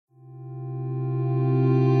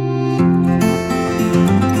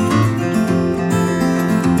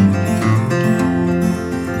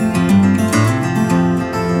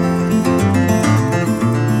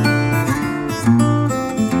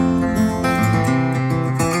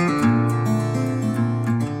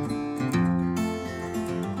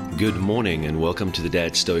Good morning and welcome to the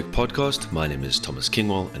Dad Stoic Podcast. My name is Thomas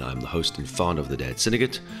Kingwell and I'm the host and founder of the Dad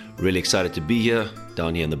Syndicate. Really excited to be here,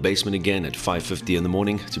 down here in the basement again at 5:50 in the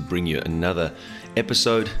morning to bring you another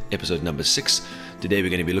episode number 6. Today we're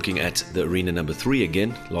going to be looking at the arena number 3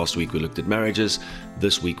 again. Last week we looked at marriages.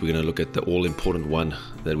 This week we're going to look at the all-important one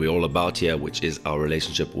that we're all about here, which is our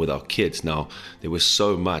relationship with our kids. Now, there was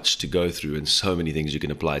so much to go through and so many things you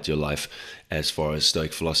can apply to your life as far as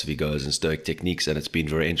Stoic philosophy goes and Stoic techniques, and it's been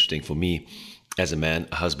very interesting for me as a man,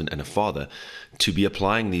 a husband, and a father to be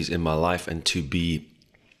applying these in my life and to be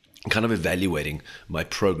kind of evaluating my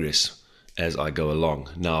progress as I go along.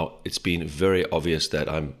 Now, it's been very obvious that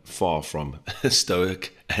I'm far from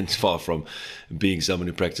stoic and far from being someone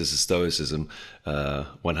who practices stoicism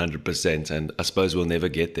 100%, and I suppose we'll never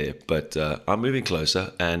get there, but I'm moving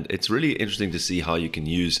closer, and it's really interesting to see how you can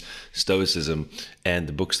use stoicism and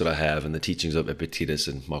the books that I have and the teachings of Epictetus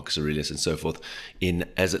and Marcus Aurelius and so forth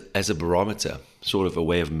as a barometer, sort of a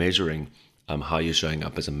way of measuring how you're showing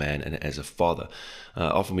up as a man and as a father.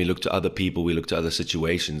 Often we look to other people, we look to other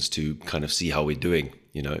situations to kind of see how we're doing,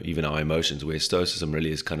 even our emotions, where Stoicism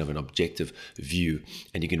really is kind of an objective view,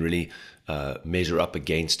 and you can really measure up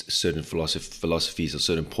against certain philosophies or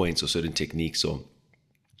certain points or certain techniques or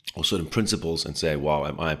certain principles and say, wow,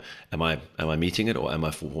 am I meeting it, or am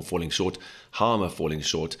I falling short? How am I falling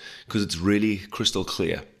short? Because it's really crystal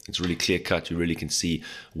clear. It's really clear cut. You really can see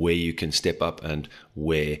where you can step up and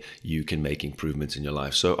where you can make improvements in your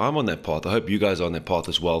life. So I'm on that path. I hope you guys are on that path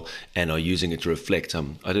as well and are using it to reflect.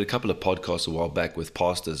 I did a couple of podcasts a while back with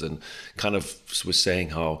pastors and kind of was saying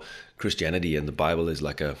how Christianity and the Bible is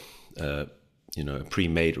like a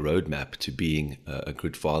pre-made roadmap to being a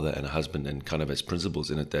good father and a husband, and kind of has principles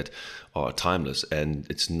in it that are timeless. And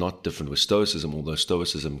it's not different with Stoicism, although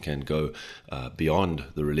Stoicism can go beyond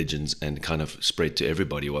the religions and kind of spread to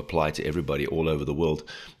everybody or apply to everybody all over the world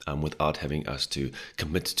without having us to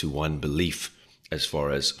commit to one belief as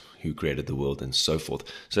far as who created the world and so forth.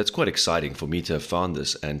 So that's quite exciting for me to have found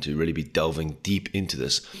this and to really be delving deep into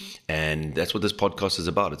this. And that's what this podcast is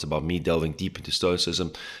about. It's about me delving deep into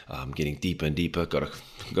Stoicism, getting deeper and deeper. Got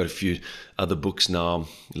a few other books now,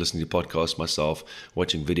 listening to podcasts myself,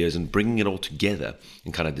 watching videos, and bringing it all together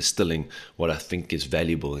and kind of distilling what I think is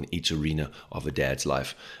valuable in each arena of a dad's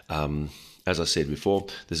life. As I said before,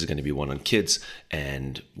 this is going to be one on kids.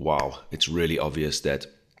 And wow, it's really obvious that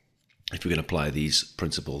if we're going to apply these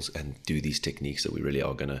principles and do these techniques, that we really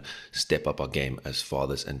are going to step up our game as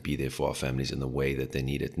fathers and be there for our families in the way that they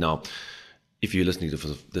need it. Now, if you're listening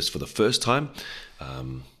to this for the first time,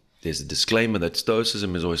 there's a disclaimer that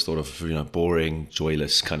Stoicism is always thought of, boring,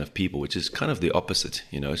 joyless kind of people, which is kind of the opposite.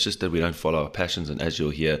 It's just that we don't follow our passions, and as you'll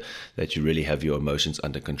hear, that you really have your emotions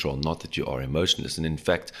under control, not that you are emotionless. And in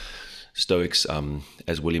fact, Stoics,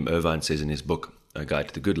 as William Irvine says in his book, A Guide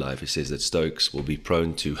to the Good Life, he says that Stoics will be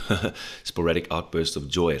prone to sporadic outbursts of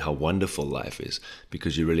joy at how wonderful life is,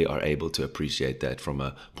 because you really are able to appreciate that from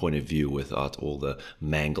a point of view without all the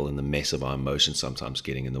mangle and the mess of our emotions sometimes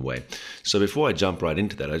getting in the way. So before I jump right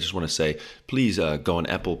into that, I just want to say, please go on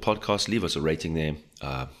Apple Podcasts, leave us a rating there,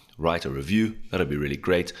 write a review. That'll be really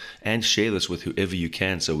great, and share this with whoever you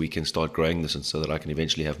can so we can start growing this, and so that I can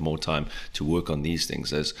eventually have more time to work on these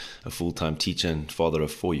things. As a full-time teacher and father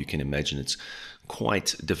of 4, you can imagine it's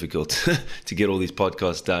quite difficult to get all these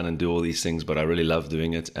podcasts done and do all these things, but I really love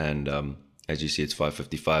doing it. And as you see, it's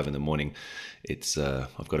 5:55 in the morning. It's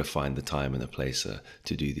I've got to find the time and the place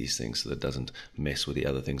to do these things so that it doesn't mess with the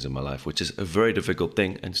other things in my life, which is a very difficult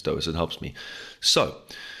thing, and Stoicism helps me. So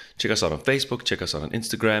check us out on Facebook, check us out on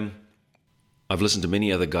Instagram. I've listened to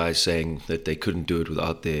many other guys saying that they couldn't do it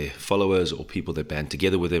without their followers or people that band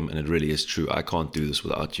together with them, and it really is true. I can't do this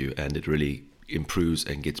without you, and it really improves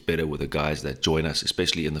and gets better with the guys that join us,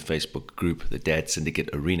 especially in the Facebook group, the Dad Syndicate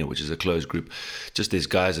Arena, which is a closed group. Just these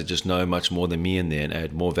guys that just know much more than me in there and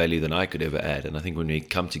add more value than I could ever add. And I think when we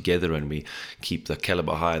come together and we keep the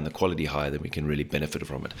caliber high and the quality high, then we can really benefit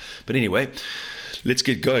from it. But anyway, let's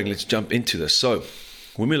get going. Let's jump into this. So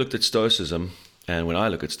when we looked at Stoicism, and when I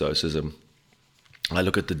look at Stoicism, I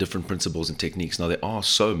look at the different principles and techniques. Now, there are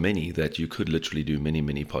so many that you could literally do many,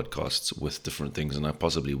 many podcasts with different things, and I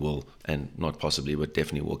possibly will, and not possibly, but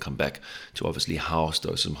definitely will come back to obviously how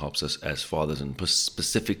Stoicism helps us as fathers, and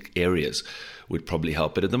specific areas would probably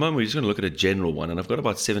help. But at the moment, we're just going to look at a general one, and I've got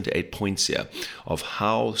about 7 to 8 points here of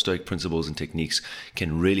how Stoic principles and techniques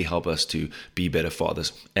can really help us to be better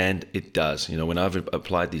fathers. And it does. When I've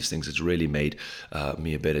applied these things, it's really made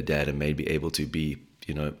me a better dad and made me able to be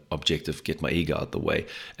objective, get my ego out the way.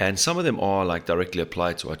 And some of them are like directly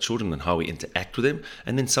applied to our children and how we interact with them.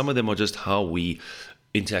 And then some of them are just how we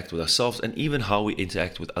interact with ourselves and even how we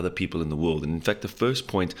interact with other people in the world. And in fact, the first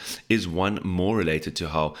point is one more related to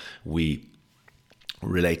how we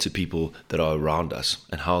relate to people that are around us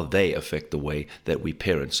and how they affect the way that we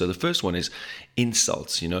parent. So the first one is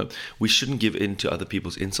insults. We shouldn't give in to other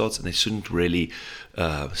people's insults, and they shouldn't really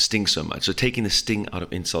sting so much. So taking the sting out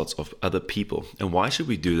of insults of other people. And why should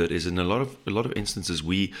we do that is in a lot of instances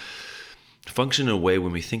we function in a way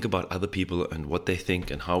when we think about other people and what they think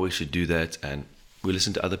and how we should do that, and we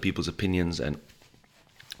listen to other people's opinions. And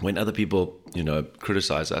when other people,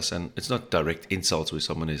 criticize us, and it's not direct insults where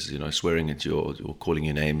someone is, swearing at you or calling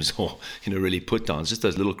you names or, really put downs, just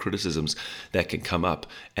those little criticisms that can come up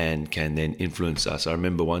and can then influence us. I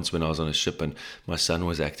remember once when I was on a ship and my son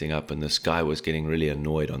was acting up and this guy was getting really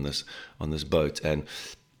annoyed on this boat. And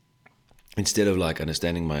instead of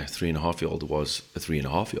understanding my 3.5-year-old was a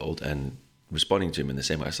 3.5-year-old and responding to him in the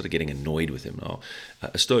same way, I started getting annoyed with him. Now,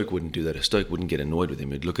 a Stoic wouldn't do that. A Stoic wouldn't get annoyed with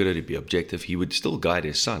him. He'd look at it, he'd be objective. He would still guide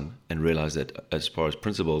his son and realize that as far as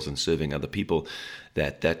principles and serving other people,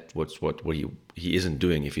 that what he isn't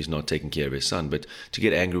doing if he's not taking care of his son. But to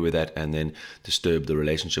get angry with that and then disturb the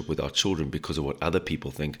relationship with our children because of what other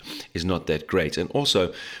people think is not that great. And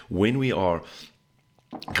also, when we are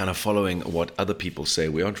kind of following what other people say,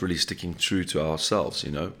 we aren't really sticking true to ourselves,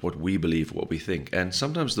 what we believe, what we think. And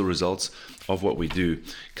sometimes the results of what we do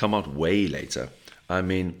come out way later. I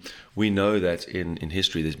mean, we know that in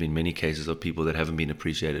history there's been many cases of people that haven't been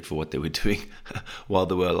appreciated for what they were doing while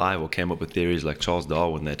they were alive, or came up with theories like Charles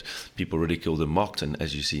Darwin that people ridiculed and mocked. And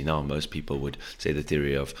as you see now, most people would say the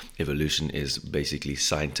theory of evolution is basically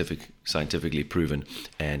scientifically proven,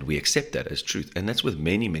 and we accept that as truth. And that's with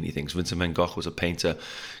many, many things. Vincent van Gogh was a painter,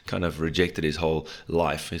 kind of rejected his whole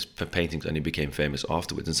life. His paintings only became famous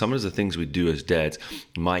afterwards. And some of the things we do as dads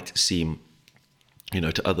might seem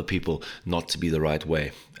to other people not to be the right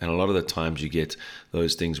way. And a lot of the times you get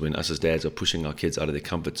those things when us as dads are pushing our kids out of their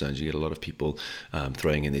comfort zones. You get a lot of people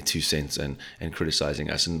throwing in their 2 cents and criticizing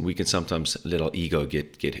us. And we can sometimes let our ego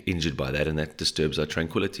get injured by that, and that disturbs our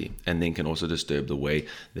tranquility, and then can also disturb the way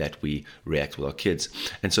that we react with our kids.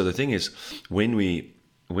 And so the thing is, when we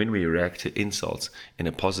react to insults in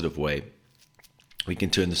a positive way, we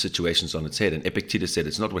can turn the situations on its head. And Epictetus said,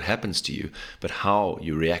 it's not what happens to you, but how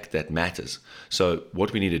you react that matters. So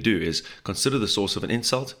what we need to do is consider the source of an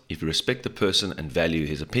insult. If you respect the person and value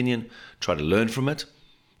his opinion, try to learn from it.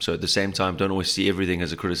 So at the same time, don't always see everything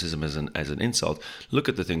as a criticism, as an insult. Look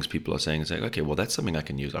at the things people are saying and say, okay, well, that's something I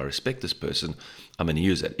can use. I respect this person. I'm going to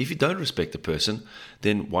use that. If you don't respect the person,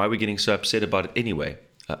 then why are we getting so upset about it anyway?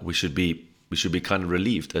 We should be kind of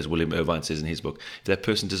relieved, as William Irvine says in his book. If that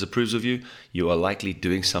person disapproves of you, you are likely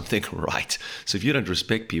doing something right. So if you don't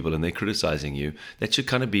respect people and they're criticizing you, that should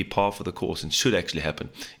kind of be par for the course and should actually happen.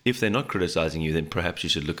 If they're not criticizing you, then perhaps you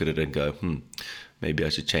should look at it and go, maybe I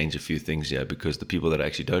should change a few things here, because the people that I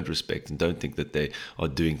actually don't respect and don't think that they are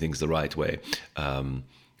doing things the right way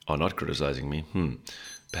are not criticizing me.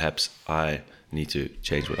 Perhaps I need to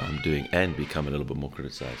change what I'm doing and become a little bit more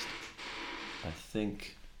criticized. I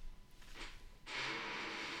think...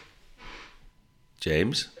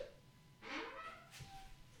 James?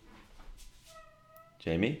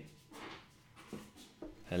 Jamie?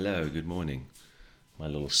 Hello, good morning. My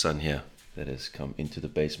little son here that has come into the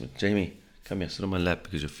basement. Jamie, come here, sit on my lap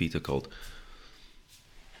because your feet are cold.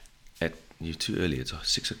 You're too early. It's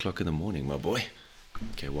 6 o'clock in the morning, my boy.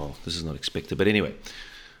 Okay, well, this is not expected. But anyway,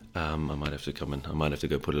 I might have to come in. I might have to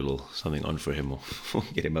go put a little something on for him or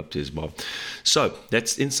get him up to his mom. So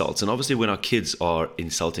that's insults. And obviously when our kids are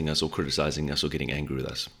insulting us or criticizing us or getting angry with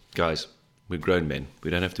us, guys, we're grown men. We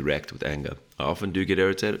don't have to react with anger. I often do get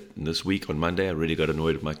irritated. And this week on Monday, I really got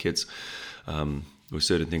annoyed with my kids with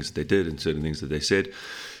certain things that they did and certain things that they said.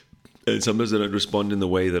 And sometimes they don't respond in the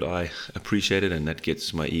way that I appreciate it, and that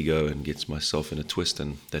gets my ego and gets myself in a twist,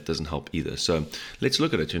 and that doesn't help either. So let's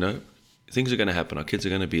look at it, Things are going to happen. Our kids are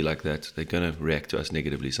going to be like that. They're going to react to us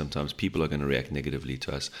negatively. Sometimes people are going to react negatively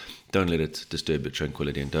to us. Don't let it disturb your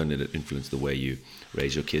tranquility, and don't let it influence the way you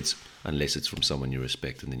raise your kids, unless it's from someone you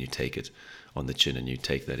respect, and then you take it on the chin and you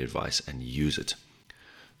take that advice and use it.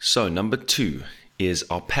 So number 2 is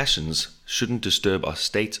our passions shouldn't disturb our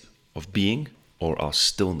state of being or our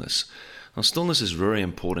stillness. Now, stillness is very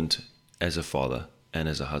important as a father and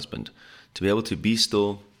as a husband. To be able to be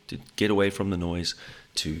still, to get away from the noise,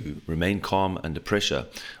 to remain calm under pressure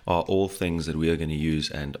are all things that we are going to use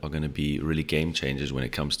and are going to be really game changers when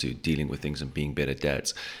it comes to dealing with things and being better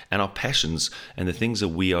dads. And our passions and the things that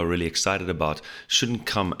we are really excited about shouldn't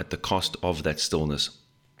come at the cost of that stillness.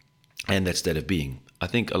 and that state of being. I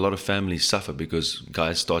think a lot of families suffer because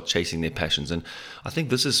guys start chasing their passions. And I think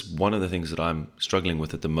this is one of the things that I'm struggling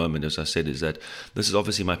with at the moment, as I said, is that this is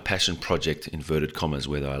obviously my passion project, inverted commas,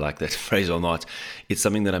 whether I like that phrase or not. It's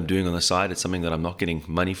something that I'm doing on the side. It's something that I'm not getting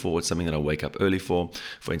money for. It's something that I wake up early for.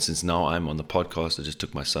 For instance, now I'm on the podcast. I just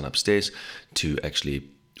took my son upstairs to actually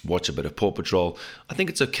watch a bit of Paw Patrol. I think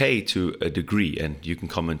it's okay to a degree, and you can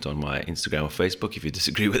comment on my Instagram or Facebook if you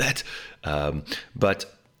disagree with that.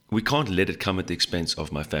 But we can't let it come at the expense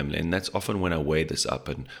of my family. And that's often when I weigh this up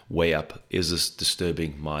and weigh up, is this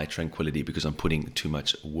disturbing my tranquility because I'm putting too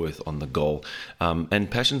much worth on the goal?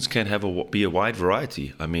 And passions can be a wide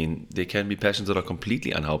variety. I mean, there can be passions that are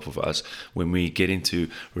completely unhelpful for us when we get into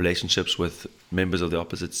relationships with members of the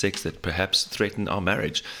opposite sex that perhaps threaten our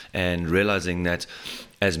marriage, and realizing that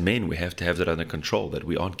as men, we have to have that under control, that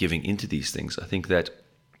we aren't giving into these things. I think that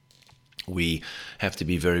we have to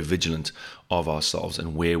be very vigilant of ourselves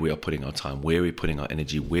and where we are putting our time, where we're putting our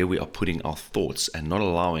energy, where we are putting our thoughts, and not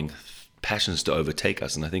allowing passions to overtake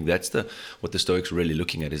us. And I think that's what the Stoics are really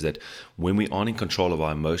looking at, is that when we aren't in control of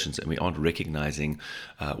our emotions and we aren't recognizing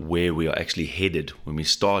where we are actually headed, when we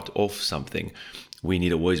start off something, we need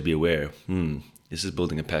to always be aware, this is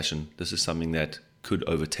building a passion. This is something that could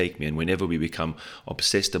overtake me. And whenever we become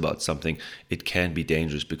obsessed about something, it can be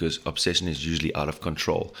dangerous because obsession is usually out of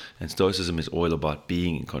control. And Stoicism is all about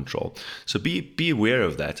being in control. So be aware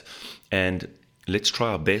of that. And let's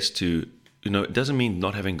try our best to, it doesn't mean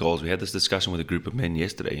not having goals. We had this discussion with a group of men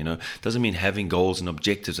yesterday, it doesn't mean having goals and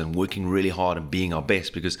objectives and working really hard and being our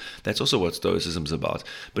best, because that's also what Stoicism is about.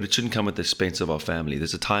 But it shouldn't come at the expense of our family.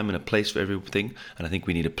 There's a time and a place for everything. And I think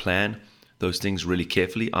we need to plan those things really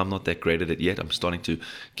carefully. I'm not that great at it yet. I'm starting to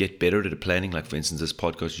get better at it, planning. Like, for instance, this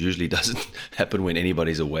podcast usually doesn't happen when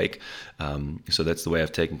anybody's awake. So that's the way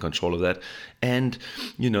I've taken control of that. And,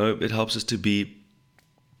 it helps us to be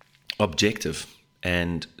objective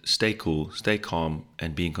and stay cool, stay calm,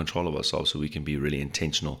 and be in control of ourselves so we can be really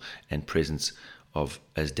intentional and presence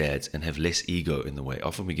as dads and have less ego in the way.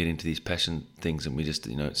 Often we get into these passion things and we just,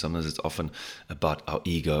 sometimes it's often about our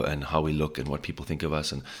ego and how we look and what people think of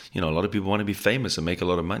us. And, a lot of people want to be famous and make a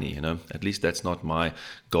lot of money, At least that's not my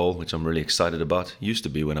goal, which I'm really excited about. Used to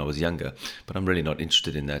be when I was younger, but I'm really not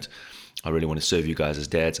interested in that. I really want to serve you guys as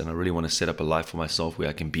dads, and I really want to set up a life for myself where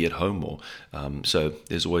I can be at home more. So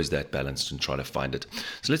there's always that balance and try to find it.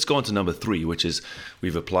 So let's go on to number 3, which is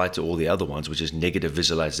we've applied to all the other ones, which is negative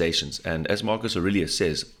visualizations. And as Marcus Aurelius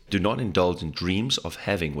says, do not indulge in dreams of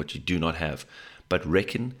having what you do not have, but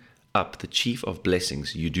reckon up the chief of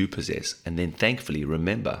blessings you do possess, and then thankfully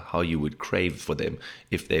remember how you would crave for them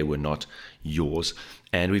if they were not yours.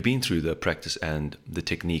 And we've been through the practice and the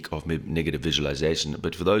technique of negative visualization.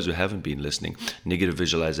 But for those who haven't been listening, negative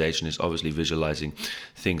visualization is obviously visualizing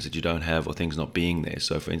things that you don't have or things not being there.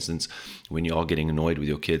 So for instance, when you are getting annoyed with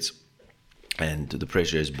your kids and the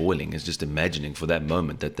pressure is boiling, it's just imagining for that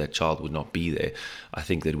moment that child would not be there. I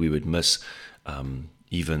think that we would miss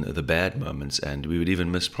even the bad moments, and we would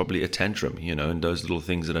even miss probably a tantrum, and those little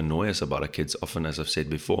things that annoy us about our kids often, as I've said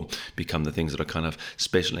before, become the things that are kind of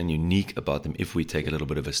special and unique about them if we take a little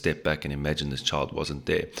bit of a step back and imagine this child wasn't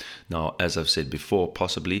there. Now, as I've said before,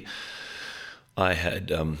 possibly I had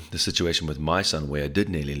the situation with my son where I did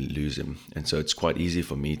nearly lose him, and so it's quite easy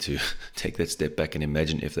for me to take that step back and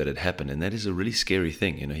imagine if that had happened, and that is a really scary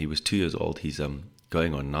thing. He was 2 years old, he's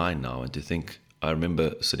going on 9 now, and to think, I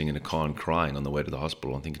remember sitting in a car and crying on the way to the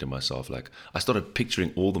hospital and thinking to myself, I started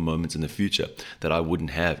picturing all the moments in the future that I wouldn't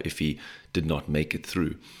have if he did not make it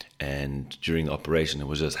through. And during the operation, it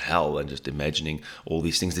was just hell, and just imagining all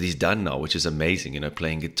these things that he's done now, which is amazing,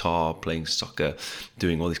 playing guitar, playing soccer,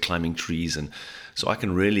 doing all these climbing trees. And so I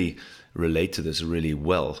can really relate to this really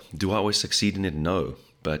well. Do I always succeed in it? No,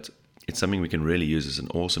 but it's something we can really use as an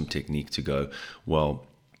awesome technique to go, well,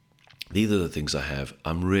 these are the things I have.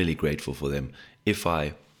 I'm really grateful for them. If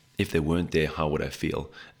they weren't there, how would I feel?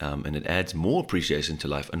 And it adds more appreciation to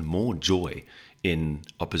life and more joy, in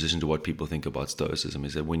opposition to what people think about Stoicism,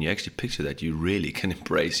 is that when you actually picture that, you really can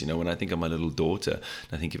embrace, when I think of my little daughter,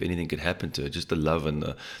 I think if anything could happen to her, just the love and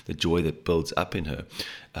the joy that builds up in her,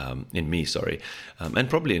 in me, and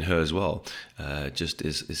probably in her as well, just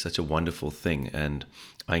is such a wonderful thing. And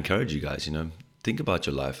I encourage you guys, think about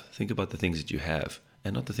your life, think about the things that you have,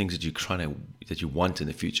 and not the things that you want in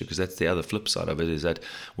the future, because that's the other flip side of it, is that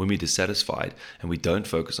when we're dissatisfied and we don't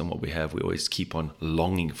focus on what we have, we always keep on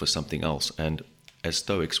longing for something else. And as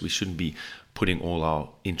Stoics, we shouldn't be putting all our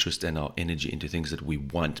interest and our energy into things that we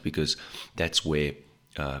want, because that's where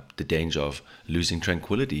the danger of losing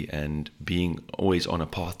tranquility and being always on a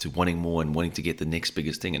path to wanting more and wanting to get the next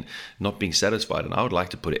biggest thing and not being satisfied. And I would like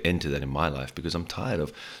to put an end to that in my life, because I'm tired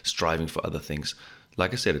of striving for other things.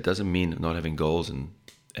 Like I said, it doesn't mean not having goals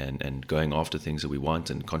and going after things that we want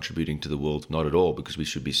and contributing to the world. Not at all, because we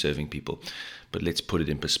should be serving people. But let's put it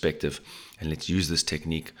in perspective, and let's use this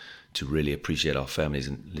technique to really appreciate our families,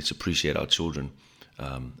 and let's appreciate our children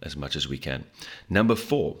as much as we can. Number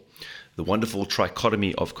 4, the wonderful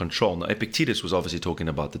trichotomy of control. Now, Epictetus was obviously talking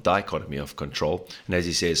about the dichotomy of control. And as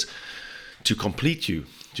he says, to complete you,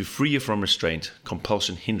 to free you from restraint,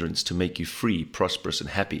 compulsion, hindrance, to make you free, prosperous, and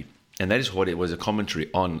happy. And that is what it was, a commentary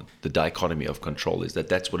on the dichotomy of control, is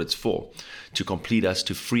that's what it's for. To complete us,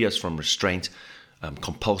 to free us from restraint,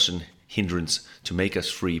 compulsion, hindrance, to make us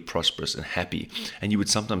free, prosperous, and happy. And you would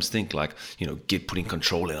sometimes think like, putting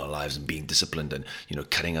control in our lives and being disciplined and,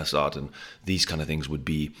 cutting us out, and these kind of things would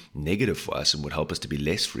be negative for us and would help us to be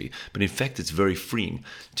less free. But in fact, it's very freeing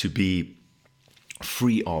to be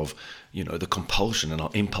free of, the compulsion and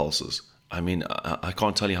our impulses. I mean, I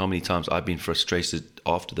can't tell you how many times I've been frustrated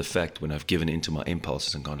after the fact when I've given into my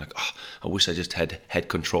impulses and gone like, I wish I just had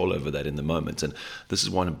control over that in the moment. And this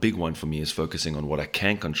is a big one for me, is focusing on what I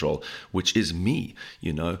can control, which is me.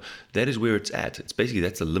 That is where it's at. It's basically,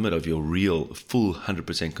 that's the limit of your real, full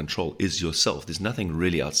 100% control is yourself. There's nothing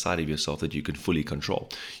really outside of yourself that you can fully control.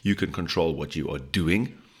 You can control what you are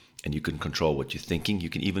doing, and you can control what you're thinking. You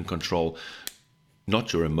can even control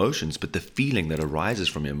not your emotions, but the feeling that arises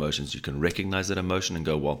from your emotions. You can recognize that emotion and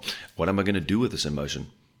go, well, what am I going to do with this emotion?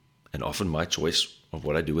 And often my choice of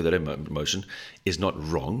what I do with that emotion is not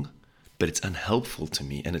wrong, but it's unhelpful to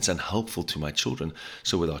me and it's unhelpful to my children.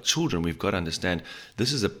 So with our children, we've got to understand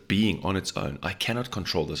this is a being on its own. I cannot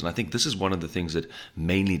control this. And I think this is one of the things that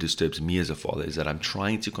mainly disturbs me as a father, is that I'm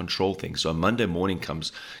trying to control things. So a Monday morning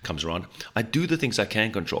comes around, I do the things I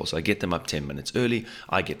can control. So I get them up 10 minutes early.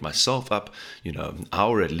 I get myself up, an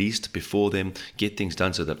hour at least before them, get things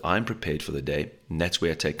done so that I'm prepared for the day. And that's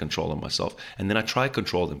where I take control of myself. And then I try to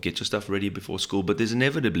control them, get your stuff ready before school. But there's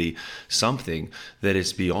inevitably something that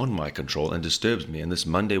is beyond my control and disturbs me. And this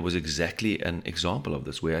Monday was exactly an example of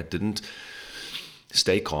this, where I didn't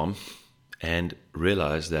stay calm and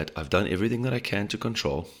realize that I've done everything that I can to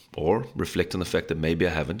control, or reflect on the fact that maybe I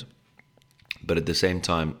haven't. But at the same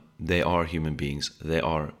time, they are human beings. They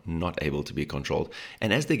are not able to be controlled.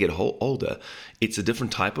 And as they get older, it's a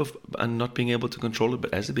different type of not being able to control it.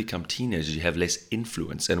 But as they become teenagers, you have less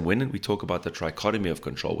influence. And when we talk about the trichotomy of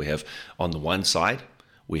control, we have on the one side,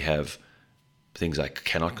 we have things I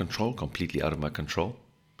cannot control, completely out of my control.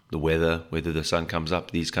 The weather, whether the sun comes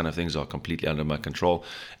up, these kind of things are completely under my control.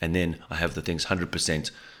 And then I have the things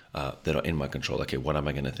 100% that are in my control. Okay, what am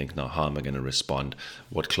I going to think now? How am I going to respond?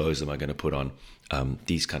 What clothes am I going to put on?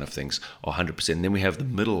 These kind of things are 100%. And then we have the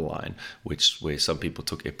middle line, where some people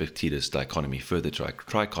took Epictetus' dichotomy further to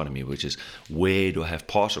trichotomy, which is where do I have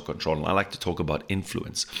partial control? And I like to talk about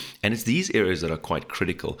influence. And it's these areas that are quite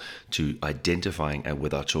critical to identifying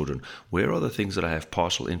with our children. Where are the things that I have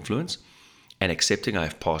partial influence? And accepting I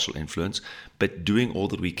have partial influence, but doing all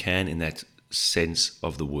that we can in that sense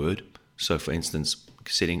of the word. So for instance,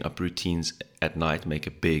 setting up routines at night make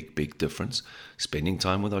a big, big difference. Spending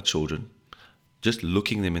time with our children, just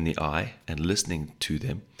looking them in the eye and listening to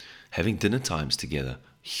them, having dinner times together,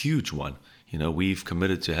 huge one. We've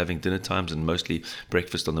committed to having dinner times and mostly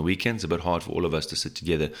breakfast on the weekends. A bit hard for all of us to sit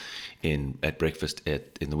together at breakfast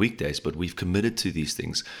in the weekdays, but we've committed to these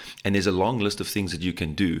things. And there's a long list of things that you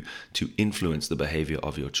can do to influence the behavior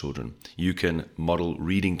of your children. You can model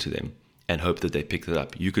reading to them and hope that they pick that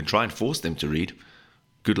up. You can try and force them to read.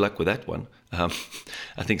 Good luck with that one. I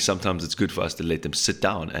think sometimes it's good for us to let them sit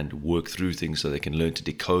down and work through things so they can learn to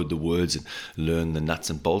decode the words and learn the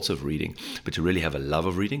nuts and bolts of reading. But to really have a love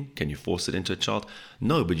of reading, can you force it into a child?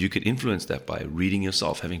 No, but you could influence that by reading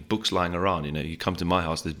yourself, having books lying around. You come to my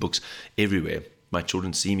house, there's books everywhere. My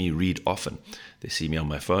children see me read often. They see me on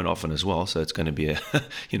my phone often as well. So it's going to be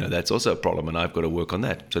that's also a problem, and I've got to work on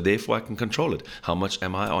that. So therefore I can control it. How much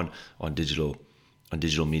am I on digital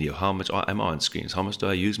media? How much am I on screens? How much do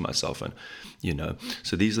I use myself? And,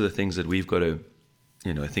 so these are the things that we've got to,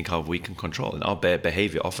 think how we can control. And our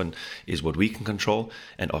behavior often is what we can control.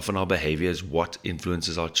 And often our behavior is what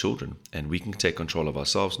influences our children. And we can take control of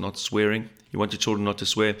ourselves, not swearing. You want your children not to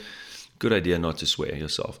swear? Good idea not to swear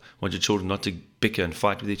yourself. Want your children not to bicker and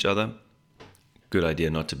fight with each other? Good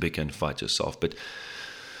idea not to bicker and fight yourself. But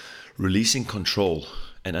releasing control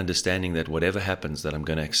and understanding that whatever happens, that I'm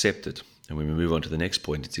going to accept it. And when we move on to the next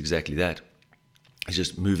point, it's exactly that. is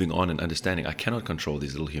just moving on and understanding I cannot control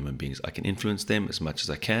these little human beings. I can influence them as much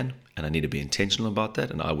as I can, and I need to be intentional about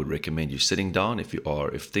that. And I would recommend you sitting down if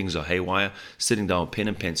things are haywire, sitting down with pen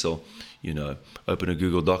and pencil, open a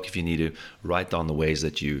Google Doc if you need to, write down the ways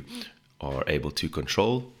that you are able to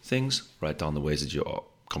control things, write down the ways that you are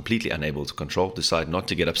completely unable to control, decide not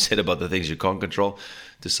to get upset about the things you can't control,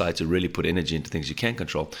 decide to really put energy into things you can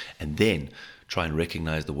control, and then try and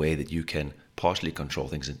recognize the way that you can partially control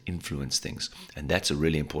things and influence things. And that's a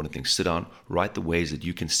really important thing. Sit down, write the ways that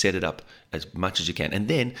you can set it up as much as you can. And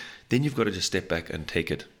then you've got to just step back and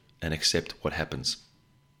take it and accept what happens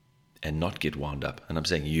and not get wound up. And I'm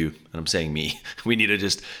saying you, and I'm saying me. We need to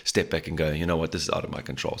just step back and go, you know what, this is out of my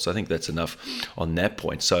control. So I think that's enough on that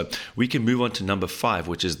point. So we can move on to number 5,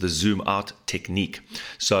 which is the zoom out technique.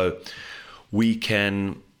 So we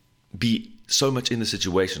can be so much in the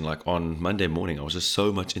situation. Like on Monday morning, I was just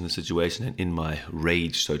so much in the situation and in my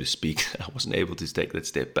rage, so to speak, I wasn't able to take that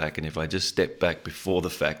step back. And if I just stepped back before the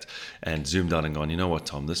fact and zoomed out and gone, you know what,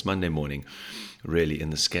 Tom, this Monday morning, really in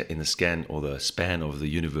the scan or the span of the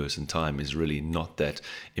universe and time is really not that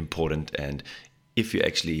important. And if you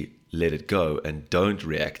actually let it go and don't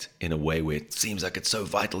react in a way where it seems like it's so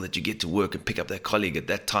vital that you get to work and pick up that colleague at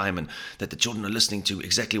that time and that the children are listening to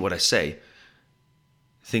exactly what I say,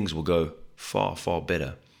 things will go far, far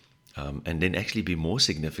better. And then actually be more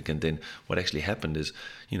significant than what actually happened is,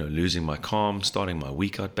 losing my calm, starting my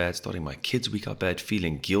week out bad, starting my kids' week out bad,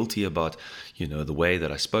 feeling guilty about, the way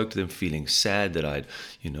that I spoke to them, feeling sad that I'd,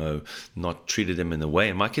 not treated them in the way.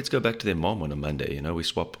 And my kids go back to their mom on a Monday, we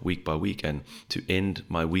swap week by week. And to end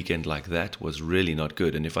my weekend like that was really not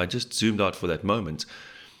good. And if I just zoomed out for that moment,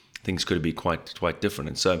 things could be quite different.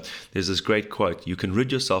 And so there's this great quote: you can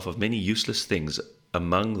rid yourself of many useless things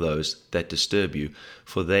among those that disturb you,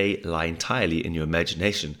 for they lie entirely in your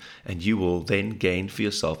imagination, and you will then gain for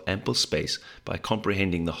yourself ample space by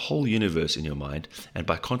comprehending the whole universe in your mind and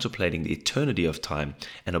by contemplating the eternity of time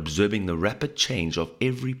and observing the rapid change of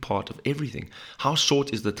every part of everything. How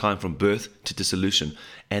short is the time from birth to dissolution,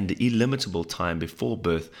 and the illimitable time before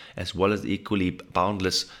birth, as well as the equally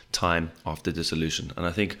boundless time after dissolution. And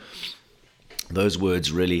I think those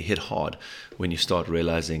words really hit hard when you start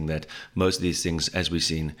realizing that most of these things, as we've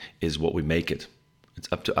seen, is what we make it. It's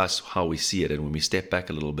up to us how we see it. And when we step back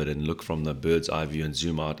a little bit and look from the bird's eye view and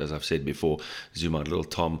zoom out, as I've said before, zoom out little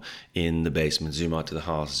Tom in the basement, zoom out to the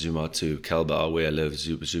house, zoom out to Kalbau where I live,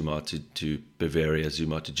 zoom out to Bavaria,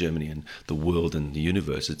 zoom out to Germany and the world and the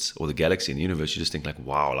universe, or the galaxy and the universe, you just think like,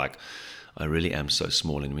 wow, like I really am so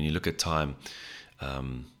small. And when you look at time,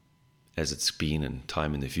 as it's been, and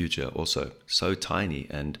time in the future also so tiny.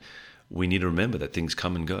 And we need to remember that things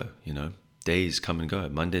come and go, days come and go.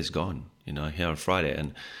 Monday's gone, here on Friday.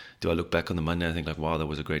 And do I look back on the Monday and think like, wow, that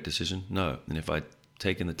was a great decision? No. And if I'd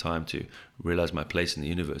taken the time to realize my place in the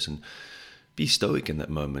universe and be stoic in that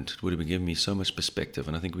moment, it would have been giving me so much perspective.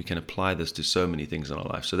 And I think we can apply this to so many things in our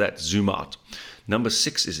life. So that's zoom out. Number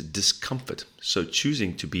 6 is discomfort. So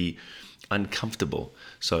choosing to be uncomfortable.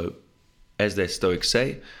 So as the Stoics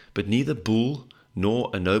say, but neither bull nor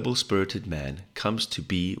a noble-spirited man comes to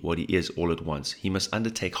be what he is all at once. He must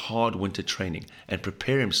undertake hard winter training and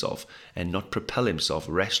prepare himself and not propel himself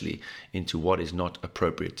rashly into what is not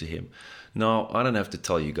appropriate to him. Now, I don't have to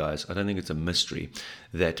tell you guys, I don't think it's a mystery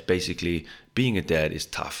that basically being a dad is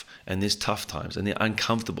tough, and there's tough times and there are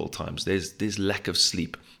uncomfortable times. There's lack of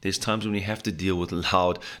sleep. There's times when you have to deal with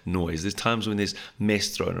loud noise. There's times when there's mess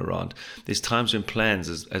thrown around. There's times when plans,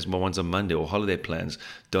 as my ones on Monday, or holiday plans,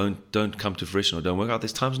 don't come to fruition or don't work out.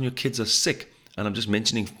 There's times when your kids are sick. And I'm just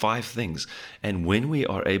mentioning 5 things. And when we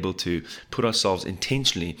are able to put ourselves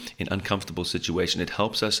intentionally in uncomfortable situations, it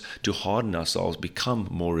helps us to harden ourselves, become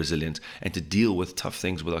more resilient, and to deal with tough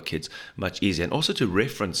things with our kids much easier. And also to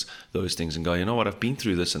reference those things and go, you know what, I've been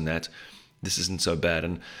through this and that. This isn't so bad.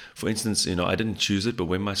 And for instance, I didn't choose it, but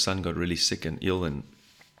when my son got really sick and ill and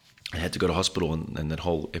I had to go to hospital, and that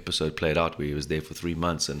whole episode played out where he was there for 3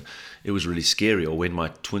 months, and it was really scary. Or when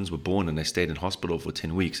my twins were born and they stayed in hospital for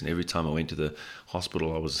 10 weeks, and every time I went to the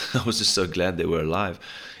hospital, I was just so glad they were alive.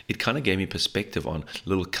 It kind of gave me perspective on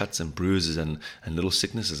little cuts and bruises and little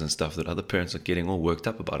sicknesses and stuff that other parents are getting all worked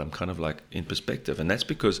up about. I'm kind of like in perspective, and that's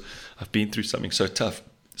because I've been through something so tough.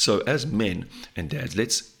 So as men and dads,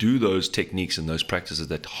 let's do those techniques and those practices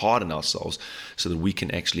that harden ourselves so that we can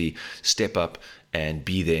actually step up and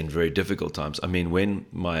be there in very difficult times. I mean, when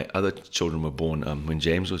my other children were born, when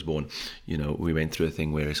James was born, we went through a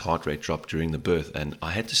thing where his heart rate dropped during the birth, and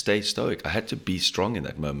I had to stay stoic. I had to be strong in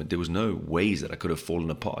that moment. There was no ways that I could have fallen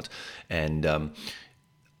apart. And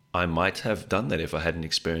I might have done that if I hadn't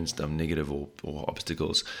experienced negative or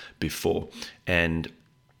obstacles before. And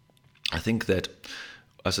I think that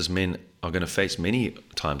us as men are going to face many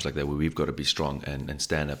times like that where we've got to be strong and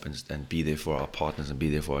stand up and be there for our partners and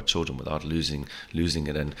be there for our children without losing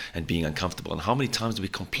it and being uncomfortable. And how many times do we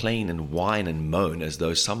complain and whine and moan as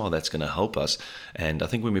though somehow that's going to help us? And I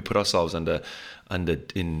think when we put ourselves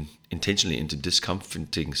intentionally into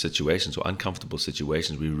discomforting situations or uncomfortable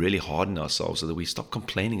situations, we really harden ourselves so that we stop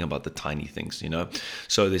complaining about the tiny things,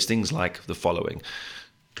 So there's things like the following.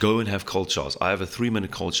 Go and have cold showers. I have a 3-minute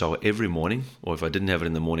cold shower every morning, or if I didn't have it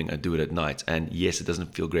in the morning, I do it at night. And yes, it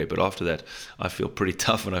doesn't feel great, but after that, I feel pretty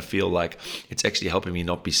tough, and I feel like it's actually helping me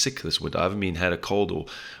not be sick this winter. I haven't had a cold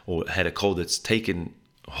or had a cold that's taken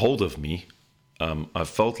hold of me. I've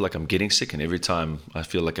felt like I'm getting sick, and every time I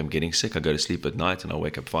feel like I'm getting sick, I go to sleep at night and I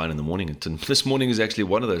wake up fine in the morning. And this morning is actually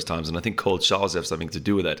one of those times, and I think cold showers have something to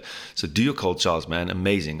do with that. So do your cold showers, man.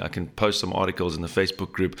 Amazing. I can post some articles in the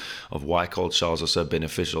Facebook group of why cold showers are so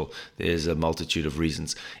beneficial. There's a multitude of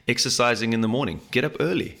reasons. Exercising in the morning. Get up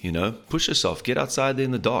early, push yourself. Get outside there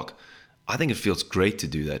in the dark. I think it feels great to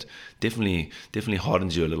do that. Definitely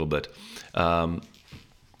hardens you a little bit.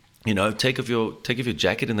 Take off your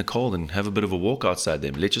jacket in the cold and have a bit of a walk outside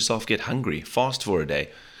them. Let yourself get hungry. Fast for a day.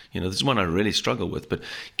 This is one I really struggle with. But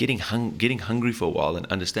getting hungry for a while and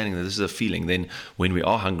understanding that this is a feeling. Then when we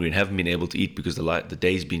are hungry and haven't been able to eat because the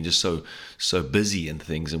day's been just so busy and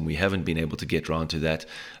things, and we haven't been able to get around to that,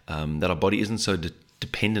 that our body isn't so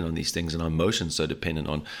dependent on these things, and our emotions so dependent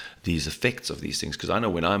on these effects of these things. Because I know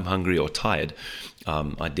when I'm hungry or tired,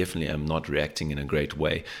 I definitely am not reacting in a great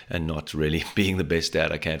way and not really being the best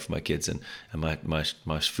dad I can for my kids, and my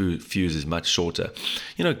fuse is much shorter.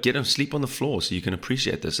 Get them sleep on the floor so you can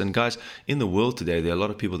appreciate this. And guys, in the world today, there are a lot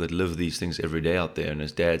of people that live these things every day out there, and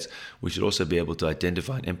as dads, we should also be able to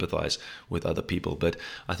identify and empathize with other people. But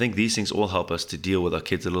I think these things all help us to deal with our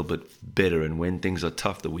kids a little bit better, and when things are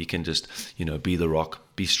tough, that we can just be the rock,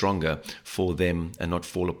 be stronger for them, and not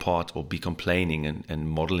fall apart or be complaining and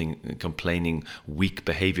modeling and complaining weak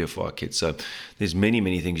behavior for our kids. So there's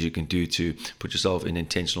many things you can do to put yourself in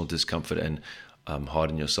intentional discomfort and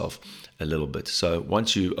harden yourself a little bit. So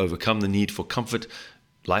once you overcome the need for comfort,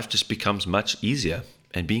 life just becomes much easier,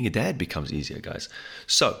 and being a dad becomes easier, guys.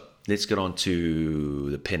 So let's get on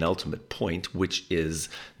to the penultimate point, which is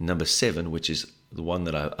number 7, which is the one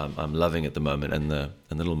that I'm loving at the moment, and the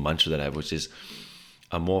little mantra that I have, which is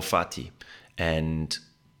amor fati. And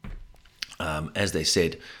as they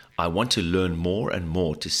said, I want to learn more and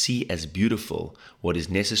more to see as beautiful what is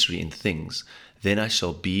necessary in things. Then I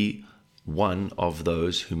shall be one of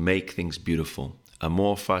those who make things beautiful.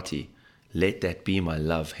 Amor fati, let that be my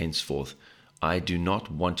love henceforth. I do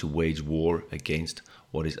not want to wage war against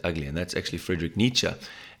what is ugly. And that's actually Friedrich Nietzsche.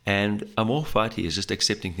 And amor fati is just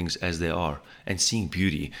accepting things as they are and seeing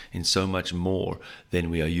beauty in so much more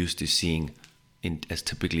than we are used to seeing as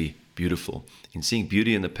typically beautiful, in seeing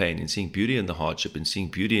beauty in the pain, in seeing beauty in the hardship, in seeing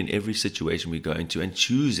beauty in every situation we go into, and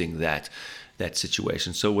choosing that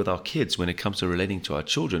situation. So with our kids, when it comes to relating to our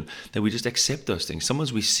children, that we just accept those things.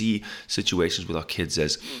 Sometimes we see situations with our kids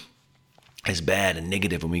as bad and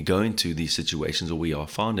negative, and we go into these situations, or we are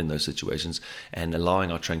found in those situations, and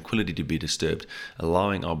allowing our tranquility to be disturbed,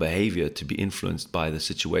 allowing our behavior to be influenced by the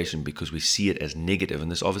situation because we see it as negative.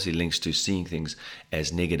 And this obviously links to seeing things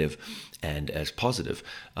as negative and as positive,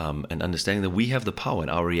 and understanding that we have the power in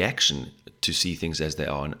our reaction to see things as they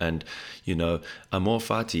are. And amor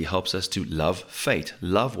fati helps us to love fate,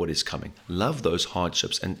 love what is coming, love those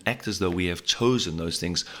hardships, and act as though we have chosen those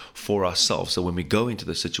things for ourselves. So when we go into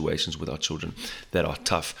the situations with our children that are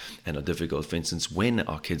tough and are difficult, for instance, when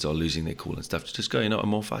our kids are losing their cool and stuff, to just go,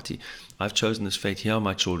 amor fati, I've chosen this fate. Here are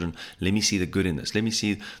my children. Let me see the good in this. Let me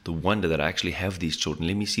see the wonder that I actually have these children.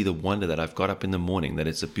 Let me see the wonder that I've got up in the morning, that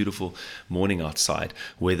it's a beautiful morning outside,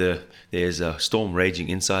 whether there's a storm raging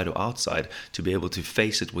inside or outside, to be able to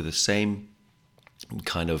face it with the same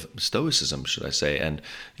kind of stoicism, should I say, and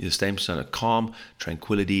the same kind of calm,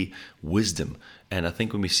 tranquility, wisdom. And I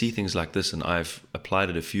think when we see things like this, and I've applied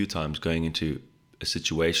it a few times going into a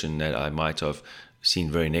situation that I might have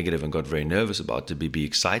seen very negative and got very nervous about, to be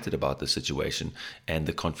excited about the situation and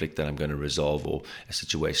the conflict that I'm going to resolve, or a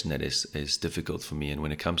situation that is difficult for me. And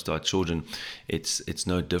when it comes to our children, it's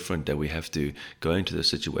no different, that we have to go into the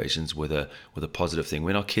situations with a positive thing.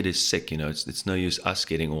 When our kid is sick, it's no use us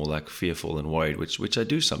getting all like fearful and worried, which I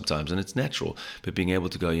do sometimes, and it's natural. But being able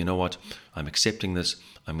to go, you know what, I'm accepting this.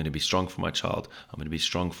 I'm going to be strong for my child. I'm going to be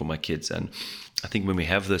strong for my kids. And I think when we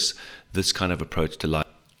have this kind of approach to life,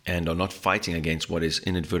 and are not fighting against what is,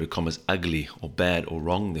 in inverted commas, ugly or bad or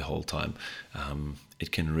wrong the whole time,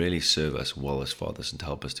 it can really serve us well as fathers and to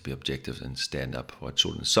help us to be objective and stand up for our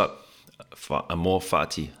children. So, amor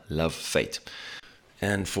fati, love fate.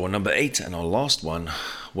 And for number 8, and our last one,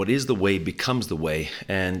 what is the way becomes the way.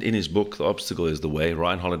 And in his book, The Obstacle is the Way,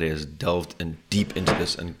 Ryan Holiday has delved in deep into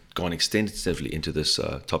this and gone extensively into this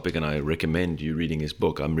topic. And I recommend you reading his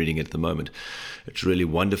book. I'm reading it at the moment. It's really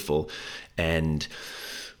wonderful. And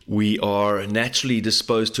we are naturally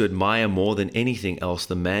disposed to admire more than anything else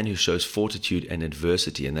the man who shows fortitude and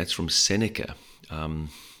adversity. And that's from Seneca.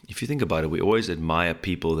 If you think about it, we always admire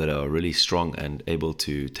people that are really strong and able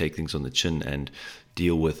to take things on the chin and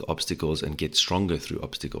deal with obstacles and get stronger through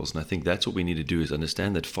obstacles. And I think that's what we need to do, is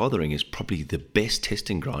understand that fathering is probably the best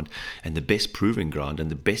testing ground and the best proving ground and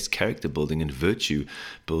the best character building and virtue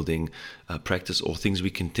building practice or things we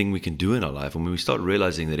can do in our life. And when we start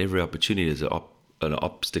realizing that every opportunity is an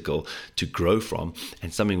obstacle to grow from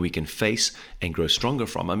and something we can face and grow stronger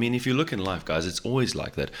from. I mean, if you look in life, guys, it's always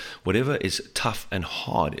like that. Whatever is tough and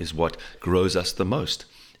hard is what grows us the most.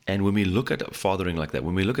 And when we look at fathering like that,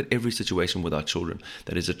 when we look at every situation with our children,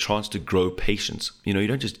 that is a chance to grow patience. You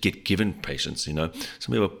don't just get given patience. Some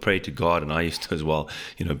people pray to God, and I used to as well,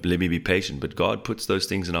 let me be patient. But God puts those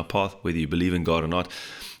things in our path, whether you believe in God or not.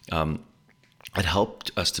 It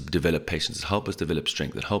helped us to develop patience. It helped us develop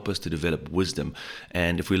strength. It helped us to develop wisdom.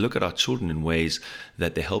 And if we look at our children in ways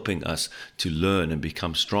that they're helping us to learn and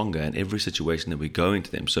become stronger in every situation that we go into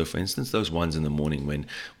them. So, for instance, those ones in the morning when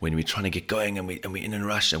we're trying to get going and we're in a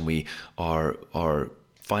rush and we are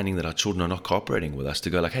finding that our children are not cooperating with us, to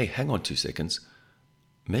go like, hey, hang on 2 seconds.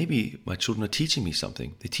 Maybe my children are teaching me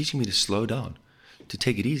something. They're teaching me to slow down, to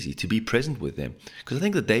take it easy, to be present with them. Because I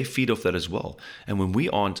think that they feed off that as well. And when we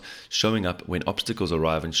aren't showing up when obstacles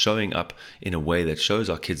arrive and showing up in a way that shows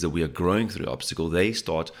our kids that we are growing through obstacle, they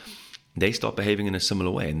start behaving in a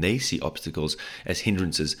similar way, and they see obstacles as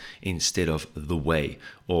hindrances instead of the way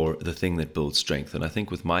or the thing that builds strength. And I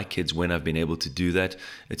think with my kids, when I've been able to do that,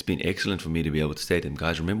 it's been excellent for me to be able to say to them,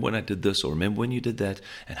 guys, remember when I did this, or remember when you did that,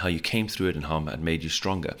 and how you came through it and how it made you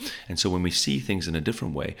stronger. And so when we see things in a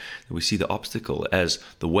different way, we see the obstacle as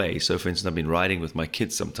the way. So for instance, I've been riding with my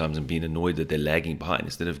kids sometimes and being annoyed that they're lagging behind,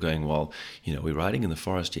 instead of going, well, we're riding in the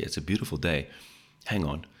forest here, it's a beautiful day. Hang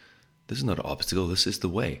on, this is not an obstacle, this is the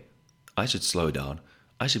way. I should slow down.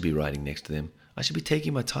 I should be riding next to them. I should be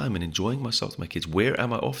taking my time and enjoying myself with my kids. Where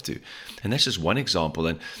am I off to? And that's just one example.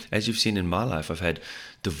 And as you've seen in my life, I've had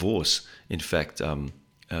divorce. In fact,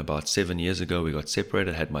 about 7 years ago, we got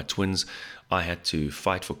separated. I had my twins. I had to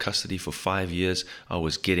fight for custody for 5 years. I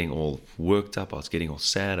was getting all worked up. I was getting all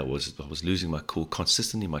sad. I was losing my cool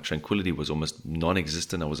consistently. My tranquility was almost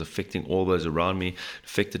non-existent. I was affecting all those around me,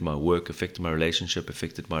 affected my work, affected my relationship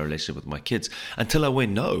with my kids, until I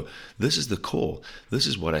went, no, this is the core. This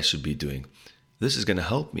is what I should be doing. This is going to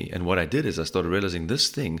help me. And what I did is I started realizing this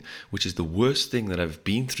thing, which is the worst thing that I've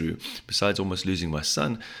been through, besides almost losing my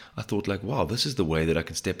son, I thought like, wow, this is the way that I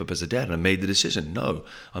can step up as a dad. And I made the decision, no,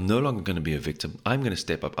 I'm no longer going to be a victim. I'm going to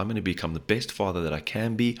step up. I'm going to become the best father that I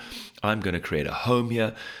can be. I'm going to create a home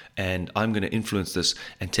here, and I'm going to influence this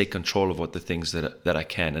and take control of what the things that I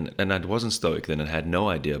can. And I wasn't stoic then and had no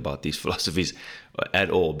idea about these philosophies at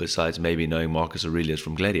all, besides maybe knowing Marcus Aurelius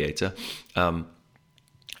from Gladiator.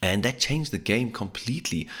 And that changed the game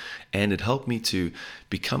completely, and it helped me to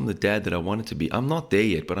become the dad that I wanted to be. I'm not there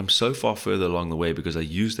yet, but I'm so far further along the way because I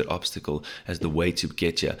used that obstacle as the way to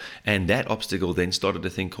get here. And that obstacle then started a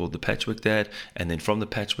thing called the Patchwork Dad, and then from the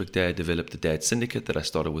Patchwork Dad developed the Dad Syndicate that I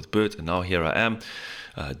started with Bert, and now here I am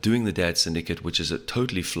doing the Dad Syndicate, which is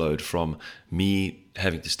totally flowed from me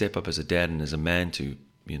having to step up as a dad and as a man to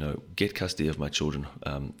get custody of my children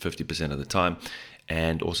 50% of the time,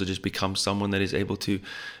 and also just become someone that is able to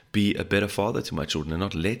be a better father to my children and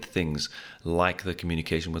not let things like the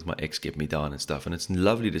communication with my ex get me down and stuff. And it's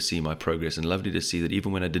lovely to see my progress, and lovely to see that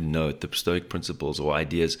even when I didn't know it, the Stoic principles or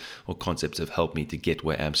ideas or concepts have helped me to get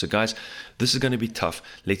where I am. So guys, this is going to be tough.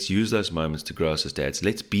 Let's use those moments to grow us as dads.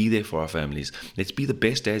 Let's be there for our families. Let's be the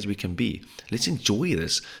best dads we can be. Let's enjoy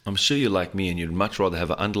this. I'm sure you're like me and you'd much rather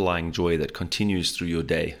have an underlying joy that continues through your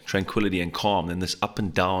day, tranquility and calm, than this up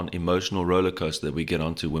and down emotional roller coaster that we get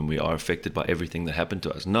onto when we are affected by everything that happened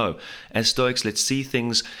to us. No, as Stoics, let's see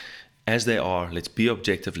things as they are. Let's be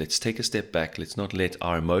objective. Let's take a step back. Let's not let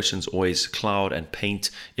our emotions always cloud and paint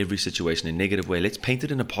every situation in a negative way. Let's paint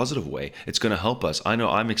it in a positive way. It's going to help us. I know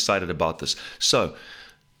I'm excited about this. So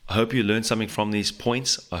I hope you learned something from these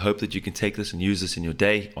points. I hope that you can take this and use this in your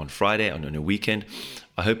day, on Friday, on your weekend.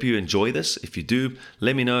 I hope you enjoy this. If you do,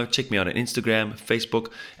 let me know. Check me out on Instagram,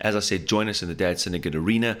 Facebook. As I said, join us in the Dad Syndicate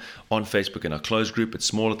Arena on Facebook in our closed group. It's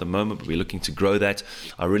small at the moment, but we're looking to grow that.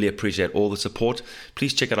 I really appreciate all the support.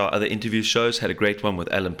 Please check out our other interview shows. Had a great one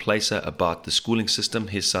with Alan Placer about the schooling system.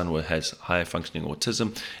 His son has higher functioning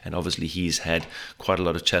autism, and obviously he's had quite a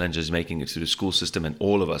lot of challenges making it through the school system, and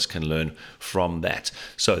all of us can learn from that.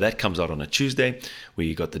 So that comes out on a Tuesday.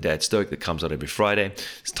 We got the Dad Stoic that comes out every Friday.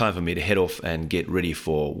 It's time for me to head off and get ready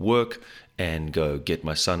for work and go get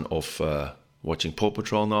my son off watching Paw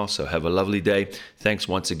Patrol now. So have a lovely day. Thanks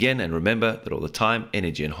once again, and remember that all the time,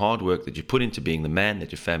 energy and hard work that you put into being the man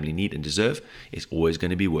that your family need and deserve is always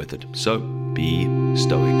going to be worth it. So be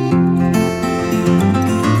stoic.